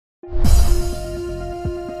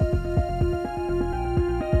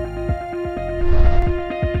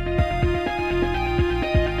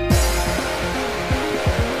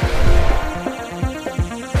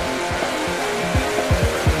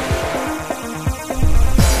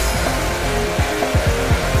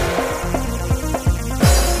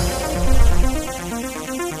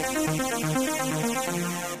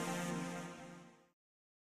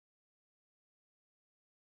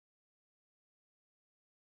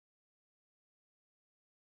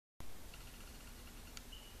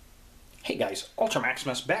Hey guys, Ultra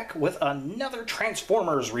Maximus back with another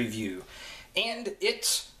Transformers review. And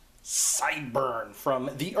it's Sideburn from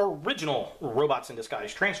the original Robots in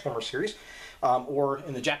Disguise Transformers series, or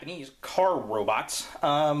in the Japanese, Car Robots.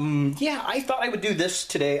 Yeah, I thought I would do this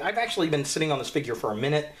today. I've actually been sitting on this figure for a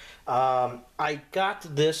minute. I got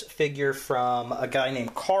this figure from a guy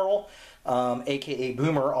named Carl, aka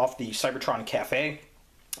Boomer, off the Cybertron Cafe.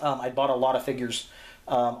 I bought a lot of figures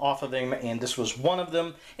off of him, and this was one of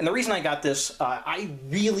them. And the reason I got this, I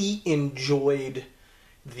really enjoyed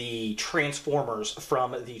the Transformers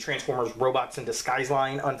from the Transformers Robots in Disguise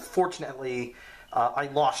line. Unfortunately, I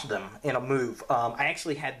lost them in a move. I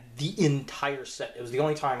actually had the entire set. It was the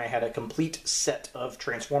only time I had a complete set of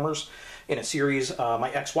Transformers in a series.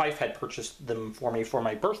 My ex-wife had purchased them for me for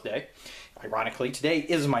my birthday. Ironically, today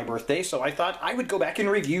is my birthday, so I thought I would go back and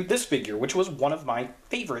review this figure, which was one of my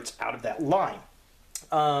favorites out of that line.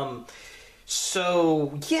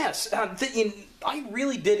 So yes, I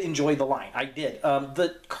really did enjoy the line. I did.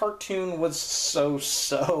 The cartoon was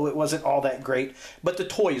so-so. It wasn't all that great, but the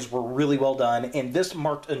toys were really well done, and this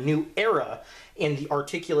marked a new era in the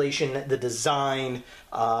articulation, the design,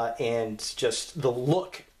 and just the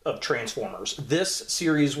look of Transformers. This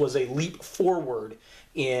series was a leap forward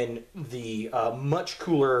in the much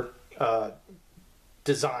cooler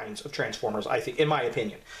designs of Transformers, I think, in my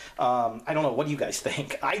opinion. I don't know, what do you guys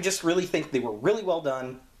think? I just really think they were really well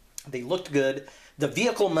done. They looked good. The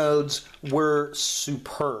vehicle modes were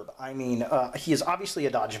superb. I mean, he is obviously a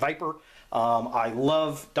Dodge Viper. I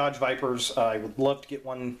love Dodge Vipers. I would love to get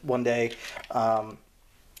one day. And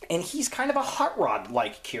he's kind of a hot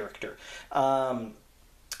rod-like character.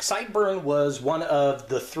 Sideburn was one of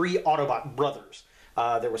the three Autobot brothers.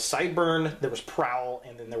 There was Sideburn, there was Prowl,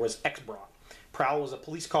 and then there was X-Brawn. Prowl was a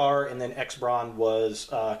police car, and then X-Brawn was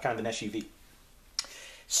kind of an SUV.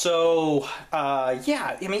 So,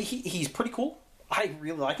 yeah, I mean, he's pretty cool. I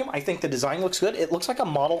really like him. I think the design looks good. It looks like a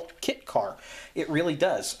model kit car. It really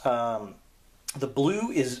does. The blue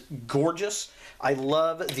is gorgeous. I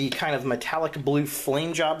love the kind of metallic blue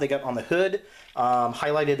flame job they got on the hood,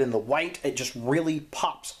 highlighted in the white. It just really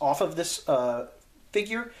pops off of this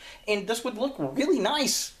figure, and this would look really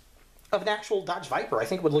nice of an actual Dodge Viper. I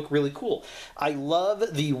think it would look really cool. I love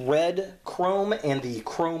the red chrome and the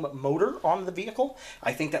chrome motor on the vehicle.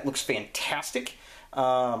 I think that looks fantastic.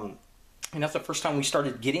 And that's the first time we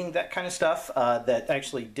started getting that kind of stuff that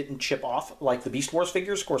actually didn't chip off like the Beast Wars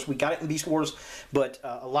figures. Of course, we got it in Beast Wars, but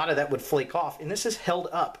a lot of that would flake off, and this is held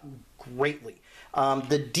up greatly.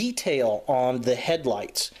 The detail on the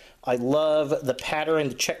headlights, I love the pattern,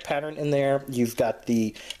 the check pattern in there. You've got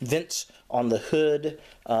the vents on the hood.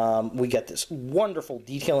 We got this wonderful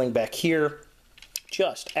detailing back here.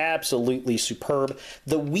 Just absolutely superb.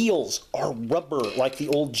 The wheels are rubber like the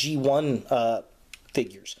old G1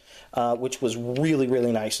 figures, which was really,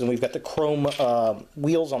 really nice. And we've got the chrome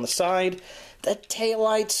wheels on the side. The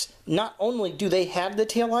taillights, not only do they have the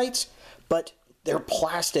taillights, but they're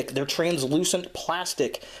plastic. They're translucent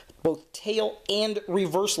plastic, both tail and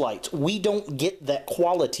reverse lights. We don't get that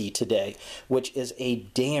quality today, which is a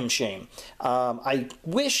damn shame. I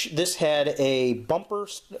wish this had a bumper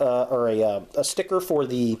or a sticker for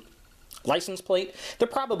the license plate. There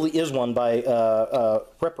probably is one by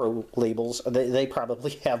Repro Labels. They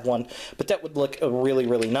probably have one, but that would look really,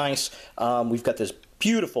 really nice. We've got this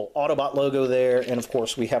beautiful Autobot logo there, and of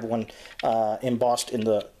course we have one embossed in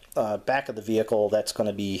the back of the vehicle. That's going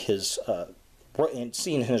to be his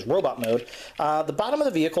seen in his robot mode. The bottom of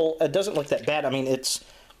the vehicle doesn't look that bad. I mean, it's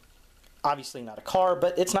obviously not a car,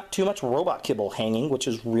 but it's not too much robot kibble hanging, which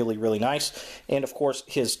is really, really nice. And of course,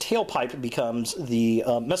 his tailpipe becomes the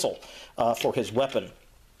missile for his weapon,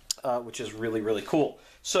 which is really, really cool.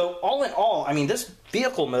 So all in all, I mean, this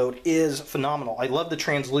vehicle mode is phenomenal. I love the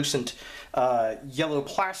translucent yellow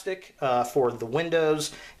plastic for the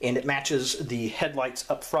windows, and it matches the headlights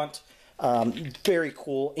up front. Very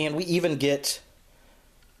cool. And we even get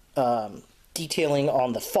detailing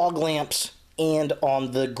on the fog lamps and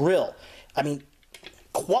on the grill. I mean,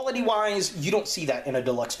 quality-wise, you don't see that in a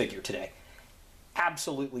deluxe figure today.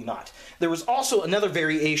 Absolutely not. There was also another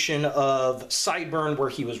variation of Sideburn where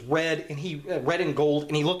he was red and gold,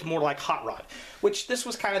 and he looked more like Hot Rod, which this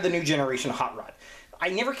was kind of the new generation Hot Rod. I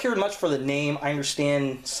never cared much for the name. I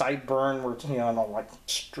understand Sideburn, where, you know, like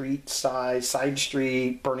street side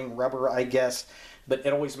street, burning rubber, I guess. But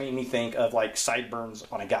it always made me think of like sideburns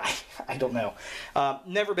on a guy. I don't know.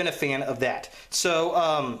 Never been a fan of that.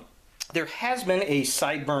 So there has been a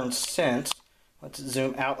Sideburn since. Let's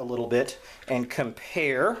zoom out a little bit and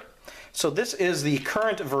compare. So this is the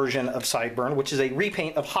current version of Sideburn, which is a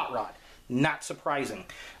repaint of Hot Rod. Not surprising.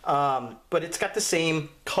 But it's got the same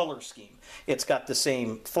color scheme. It's got the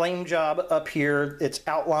same flame job up here. It's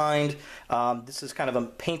outlined. This is kind of a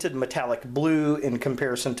painted metallic blue in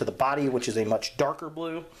comparison to the body, which is a much darker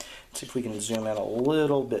blue. Let's see if we can zoom in a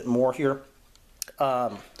little bit more here.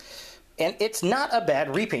 And it's not a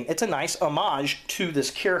bad repaint. It's a nice homage to this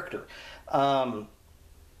character.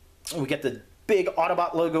 We get the big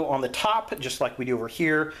Autobot logo on the top, just like we do over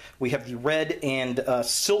here. We have the red and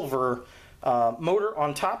silver motor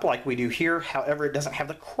on top like we do here. However, it doesn't have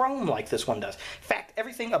the chrome like this one does. In fact,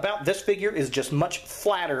 everything about this figure is just much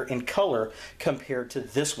flatter in color compared to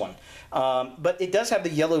this one. But it does have the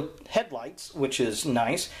yellow headlights, which is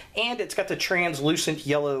nice, and it's got the translucent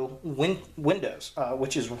yellow windows,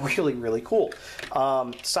 which is really, really cool.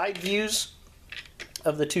 Side views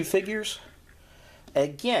of the two figures.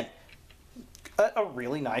 Again, a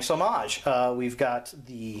really nice homage. We've got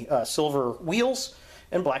the silver wheels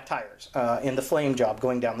and black tires and the flame job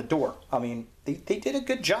going down the door. I mean, they did a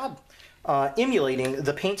good job emulating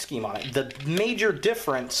the paint scheme on it. The major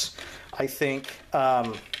difference, I think,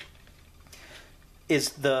 is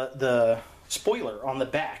the spoiler on the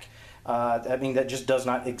back. I mean, that just does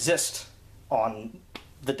not exist on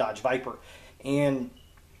the Dodge Viper. And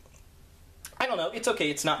I don't know, it's okay,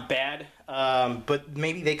 it's not bad, but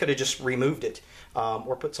maybe they could have just removed it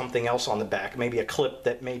or put something else on the back, maybe a clip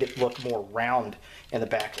that made it look more round in the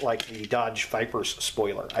back like the Dodge Viper's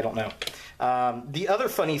spoiler. I don't know. The other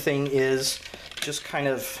funny thing is just kind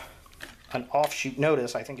of an offshoot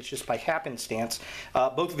notice, I think it's just by happenstance,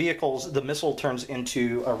 both vehicles, the missile turns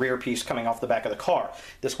into a rear piece coming off the back of the car.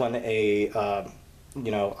 This one a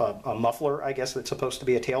muffler, I guess it's supposed to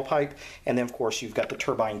be a tailpipe, and then of course you've got the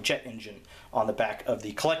turbine jet engine on the back of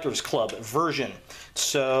the Collector's Club version.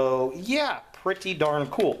 So yeah, pretty darn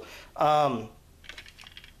cool.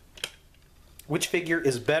 Which figure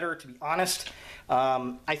is better, to be honest?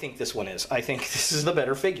 I think this one is. I think this is the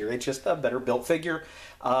better figure. It's just a better built figure.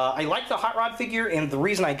 I like the Hot Rod figure, and the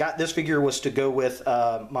reason I got this figure was to go with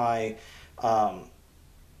my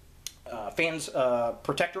Fans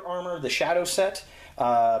Protector Armor, the Shadow set,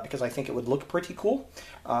 because I think it would look pretty cool.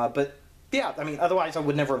 But yeah, I mean, otherwise I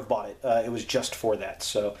would never have bought it. It was just for that.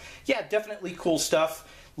 So yeah, definitely cool stuff.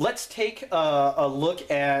 Let's take a look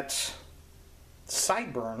at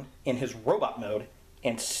Sideburn in his robot mode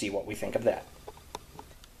and see what we think of that.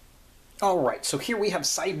 Alright, so here we have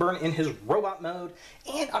Sideburn in his robot mode,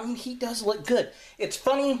 and I mean, he does look good. It's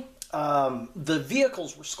funny, the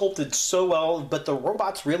vehicles were sculpted so well, but the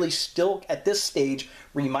robots really still, at this stage,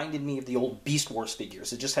 reminded me of the old Beast Wars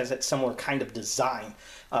figures. It just has that similar kind of design.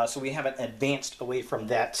 So we haven't advanced away from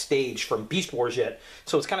that stage from Beast Wars yet,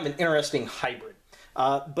 so it's kind of an interesting hybrid.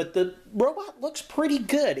 But the robot looks pretty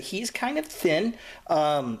good. He's kind of thin.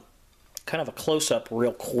 Kind of a close-up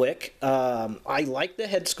real quick. I like the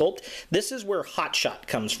head sculpt. This is where Hotshot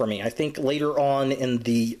comes for me. I think later on in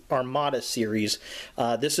the Armada series,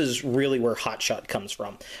 this is really where Hotshot comes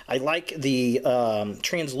from. I like the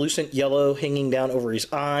translucent yellow hanging down over his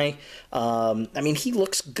eye. I mean, he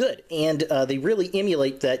looks good, and they really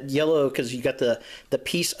emulate that yellow because you got the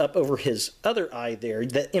piece up over his other eye there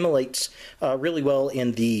that emulates really well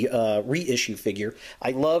in the reissue figure.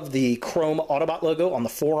 I love the chrome Autobot logo on the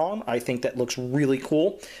forearm. I think that looks really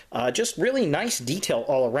cool. Just really nice detail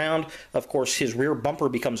all around. Of course, his rear bumper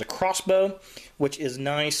becomes a crossbow, which is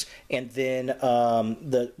nice, and then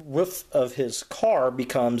the roof of his car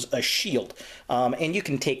becomes a shield. And you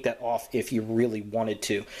can take that off if you really wanted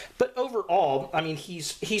to. But overall, I mean,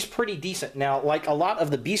 he's pretty decent. Now, like a lot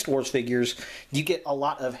of the Beast Wars figures, you get a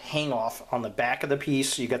lot of hang-off on the back of the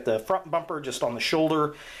piece. You got the front bumper just on the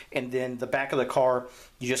shoulder, and then the back of the car,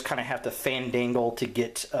 you just kind of have to fandangle to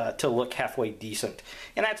get to look halfway decent.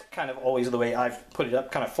 And that's kind of always the way I've put it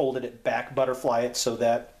up, kind of folded it back, butterfly it so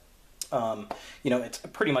that you know, it's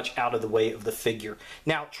pretty much out of the way of the figure.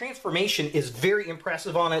 Now, transformation is very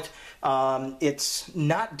impressive on it. It's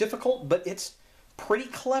not difficult, but it's pretty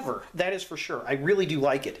clever. That is for sure. I really do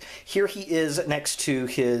like it. Here he is next to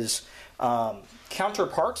his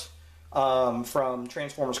counterpart from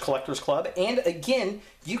Transformers Collector's Club. And again,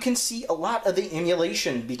 you can see a lot of the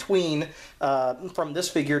emulation between from this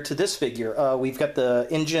figure to this figure. We've got the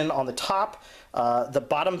engine on the top. The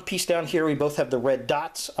bottom piece down here, we both have the red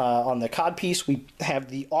dots on the cod piece. We have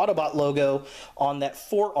the Autobot logo on that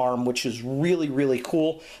forearm, which is really, really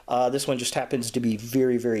cool. This one just happens to be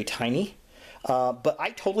very, very tiny. But I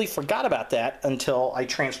totally forgot about that until I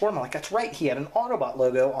transformed. I'm like, that's right, he had an Autobot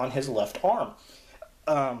logo on his left arm.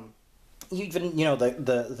 even, you know,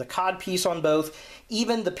 the cod piece on both,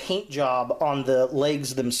 even the paint job on the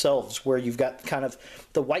legs themselves, where you've got kind of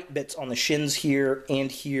the white bits on the shins here and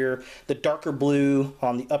here, the darker blue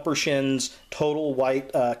on the upper shins, total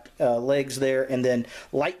white legs there, and then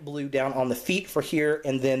light blue down on the feet for here,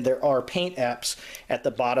 and then there are paint apps at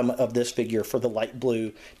the bottom of this figure for the light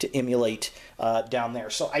blue to emulate down there.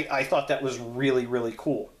 So I thought that was really, really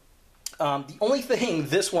cool. The only thing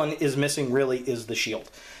this one is missing really is the shield.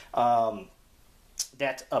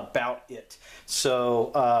 That's about it.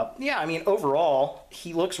 So, yeah, I mean, overall,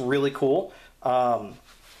 he looks really cool.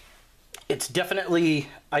 It's definitely,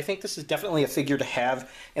 I think this is definitely a figure to have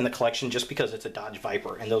in the collection just because it's a Dodge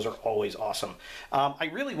Viper, and those are always awesome. I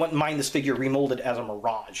really wouldn't mind this figure remolded as a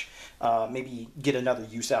Mirage. Maybe get another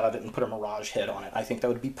use out of it and put a Mirage head on it. I think that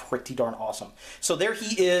would be pretty darn awesome. So there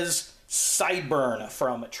he is, Sideburn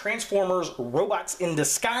from Transformers Robots in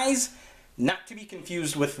Disguise. Not to be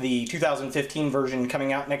confused with the 2015 version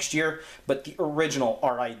coming out next year, but the original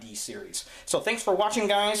RID series. So thanks for watching,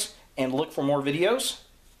 guys, and look for more videos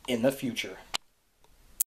in the future.